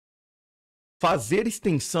Fazer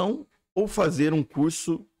extensão ou fazer um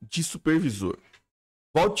curso de supervisor?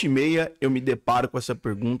 Volta e meia eu me deparo com essa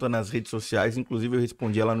pergunta nas redes sociais, inclusive eu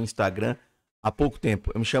respondi ela no Instagram há pouco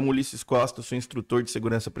tempo. Eu me chamo Ulisses Costa, sou instrutor de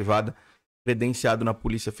segurança privada, credenciado na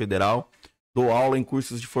Polícia Federal, dou aula em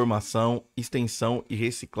cursos de formação, extensão e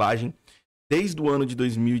reciclagem desde o ano de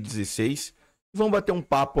 2016. Vamos bater um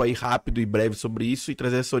papo aí rápido e breve sobre isso e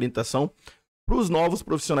trazer essa orientação para os novos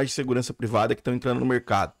profissionais de segurança privada que estão entrando no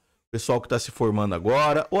mercado. Pessoal que está se formando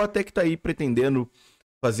agora ou até que está aí pretendendo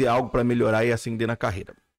fazer algo para melhorar e ascender na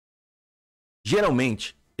carreira.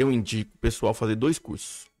 Geralmente, eu indico o pessoal fazer 2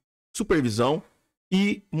 cursos. Supervisão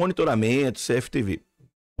e monitoramento, CFTV.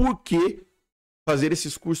 Por que fazer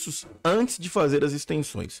esses cursos antes de fazer as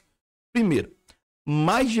extensões? Primeiro,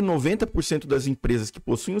 mais de 90% das empresas que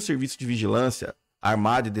possuem um serviço de vigilância,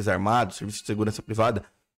 armado e desarmado, serviço de segurança privada,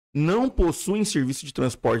 não possuem serviço de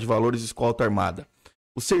transporte de valores escolta armada.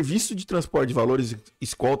 O serviço de transporte de valores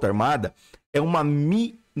escolta armada é uma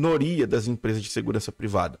minoria das empresas de segurança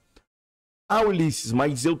privada. Ah, Ulisses,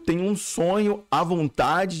 mas eu tenho um sonho, a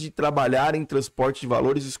vontade de trabalhar em transporte de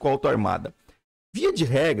valores escolta armada. Via de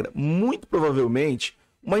regra, muito provavelmente,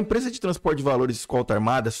 uma empresa de transporte de valores escolta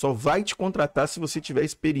armada só vai te contratar se você tiver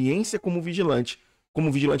experiência como vigilante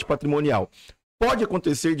patrimonial. Pode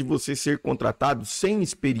acontecer de você ser contratado sem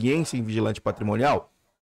experiência em vigilante patrimonial?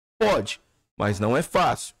 Pode, mas não é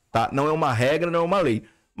fácil, tá? Não é uma regra, não é uma lei.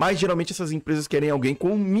 Mas geralmente essas empresas querem alguém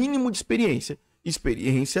com o mínimo de experiência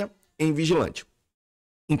em vigilante.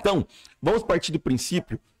 Então, vamos partir do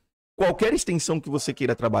princípio, qualquer extensão que você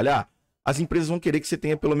queira trabalhar, as empresas vão querer que você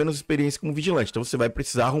tenha pelo menos experiência como vigilante. Então você vai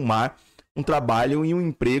precisar arrumar um trabalho e um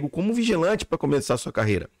emprego como vigilante para começar a sua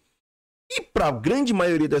carreira. E para a grande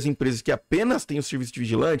maioria das empresas que apenas tem o serviço de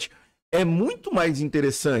vigilante, é muito mais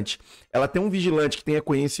interessante ela ter um vigilante que tenha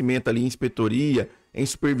conhecimento ali em inspetoria, em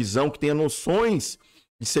supervisão, que tenha noções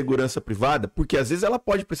de segurança privada, porque às vezes ela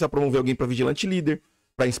pode precisar promover alguém para vigilante líder,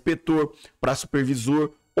 para inspetor, para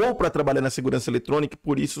supervisor ou para trabalhar na segurança eletrônica,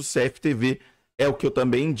 por isso o CFTV é o que eu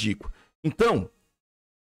também indico. Então,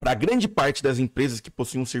 para grande parte das empresas que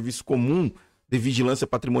possuem um serviço comum de vigilância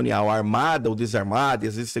patrimonial armada ou desarmada e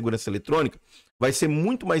às vezes segurança eletrônica, vai ser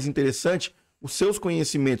muito mais interessante os seus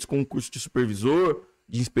conhecimentos com um curso de supervisor,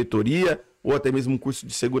 de inspetoria ou até mesmo um curso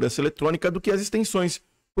de segurança eletrônica do que as extensões,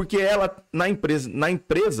 porque ela na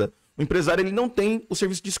empresa, o empresário ele não tem o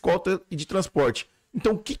serviço de escolta e de transporte.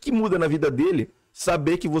 Então, o que muda na vida dele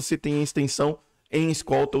saber que você tem a extensão em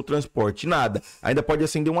escolta ou transporte? Nada. Ainda pode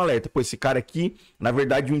acender um alerta. Pô, esse cara aqui, na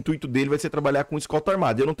verdade, o intuito dele vai ser trabalhar com escolta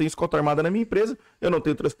armada. Eu não tenho escolta armada na minha empresa, eu não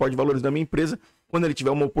tenho transporte de valores na minha empresa. Quando ele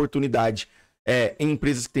tiver uma oportunidade em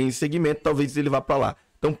empresas que têm esse segmento, talvez ele vá para lá.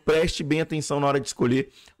 Então, preste bem atenção na hora de escolher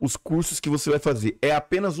os cursos que você vai fazer. É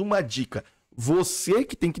apenas uma dica. Você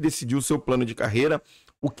que tem que decidir o seu plano de carreira,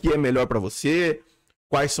 o que é melhor para você,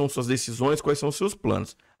 quais são suas decisões, quais são os seus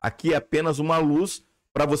planos. Aqui é apenas uma luz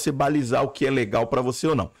para você balizar o que é legal para você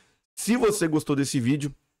ou não. Se você gostou desse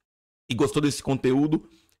vídeo e gostou desse conteúdo,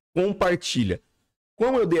 compartilha.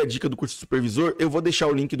 Como eu dei a dica do curso de supervisor, eu vou deixar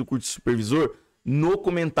o link do curso de supervisor no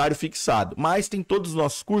comentário fixado. Mas tem todos os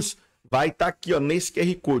nossos cursos, vai estar aqui ó, nesse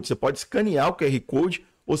QR Code. Você pode escanear o QR Code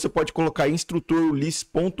ou você pode colocar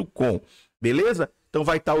instrutor.ulissescosta.com. Beleza? Então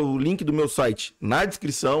vai estar o link do meu site na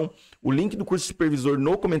descrição, o link do curso de supervisor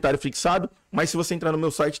no comentário fixado, mas se você entrar no meu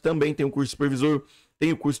site também tem o curso de supervisor,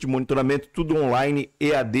 tem o curso de monitoramento, tudo online,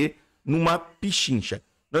 EAD, numa pichincha.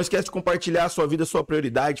 Não esquece de compartilhar a sua vida, a sua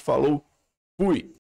prioridade. Falou, fui!